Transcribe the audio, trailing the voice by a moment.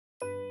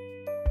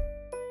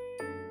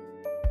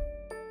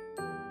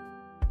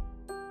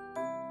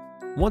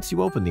Once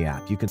you open the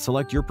app, you can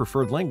select your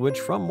preferred language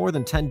from more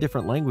than 10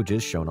 different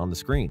languages shown on the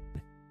screen.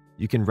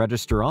 You can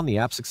register on the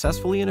app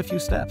successfully in a few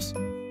steps.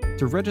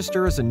 To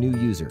register as a new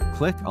user,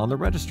 click on the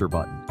Register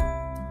button.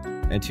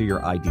 Enter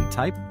your ID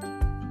type,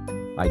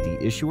 ID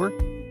issuer,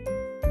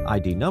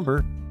 ID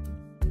number,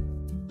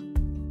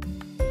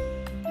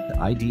 the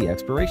ID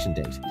expiration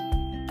date.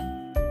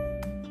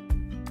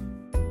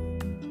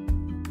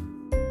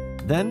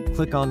 Then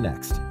click on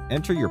Next.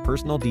 Enter your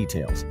personal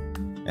details.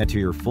 Enter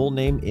your full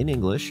name in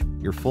English.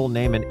 Your full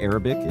name in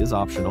Arabic is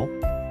optional.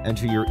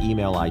 Enter your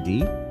email ID,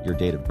 your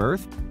date of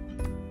birth.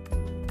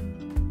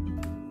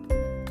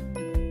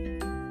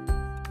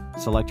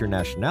 Select your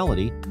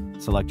nationality.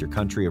 Select your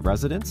country of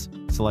residence.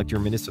 Select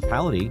your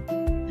municipality,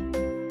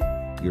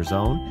 your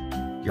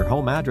zone, your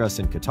home address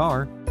in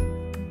Qatar.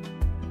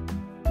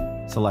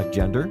 Select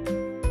gender.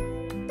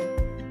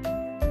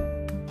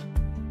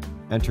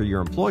 Enter your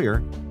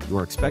employer,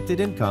 your expected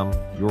income,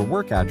 your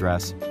work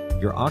address,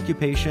 your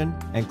occupation,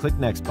 and click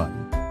Next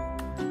button.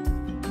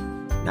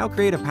 Now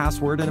create a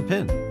password and a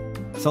PIN.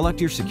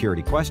 Select your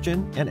security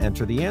question and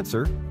enter the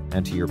answer.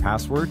 Enter your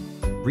password,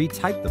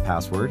 retype the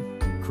password,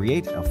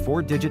 create a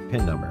 4-digit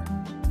PIN number.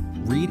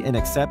 Read and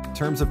accept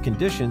terms of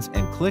conditions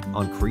and click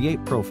on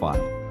Create Profile.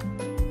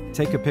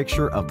 Take a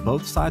picture of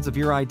both sides of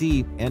your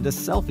ID and a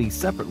selfie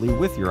separately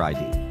with your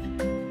ID.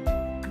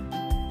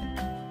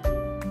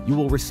 You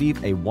will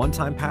receive a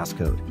one-time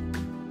passcode.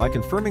 By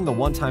confirming the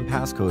one-time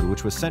passcode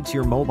which was sent to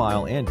your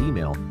mobile and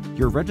email,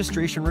 your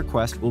registration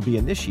request will be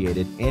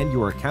initiated and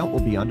your account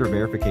will be under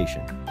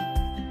verification.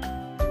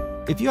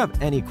 If you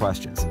have any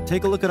questions,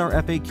 take a look at our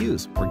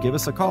FAQs or give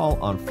us a call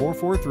on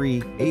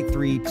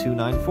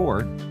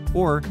 443-83294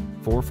 or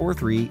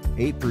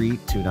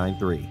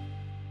 443-83293.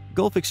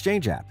 Gulf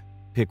Exchange app.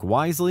 Pick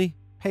wisely,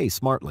 pay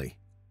smartly.